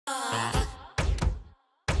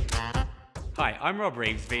Hi, I'm Rob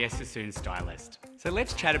Reeves, VS Sassoon Stylist. So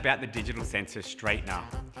let's chat about the digital sensor straightener.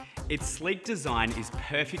 Its sleek design is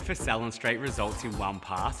perfect for salon straight results in one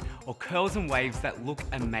pass or curls and waves that look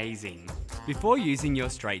amazing. Before using your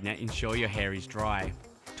straightener, ensure your hair is dry.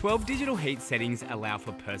 12 digital heat settings allow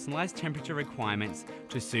for personalised temperature requirements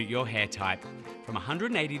to suit your hair type, from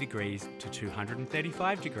 180 degrees to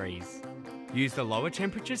 235 degrees. Use the lower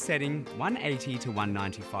temperature setting, 180 to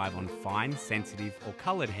 195 on fine, sensitive or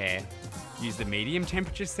coloured hair. Use the medium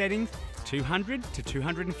temperature settings, 200 to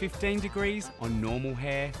 215 degrees on normal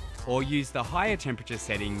hair. Or use the higher temperature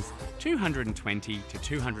settings, 220 to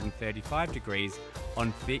 235 degrees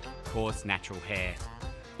on thick, coarse, natural hair.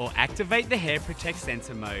 Or activate the Hair Protect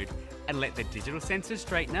sensor mode and let the digital sensor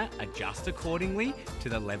straightener adjust accordingly to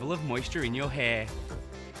the level of moisture in your hair.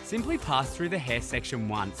 Simply pass through the hair section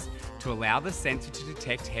once to allow the sensor to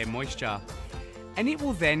detect hair moisture, and it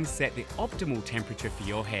will then set the optimal temperature for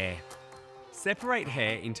your hair. Separate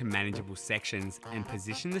hair into manageable sections and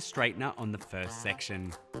position the straightener on the first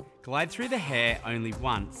section. Glide through the hair only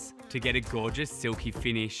once to get a gorgeous silky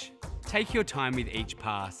finish. Take your time with each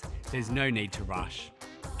pass, there's no need to rush.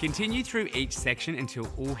 Continue through each section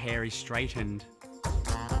until all hair is straightened.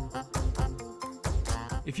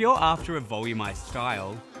 If you're after a volumized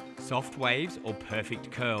style, soft waves or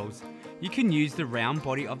perfect curls, you can use the round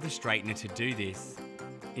body of the straightener to do this.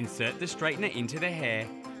 Insert the straightener into the hair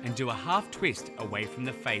and do a half twist away from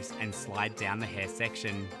the face and slide down the hair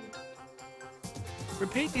section.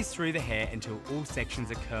 Repeat this through the hair until all sections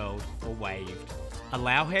are curled or waved.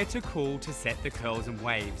 Allow hair to cool to set the curls and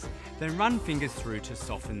waves, then run fingers through to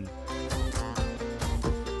soften.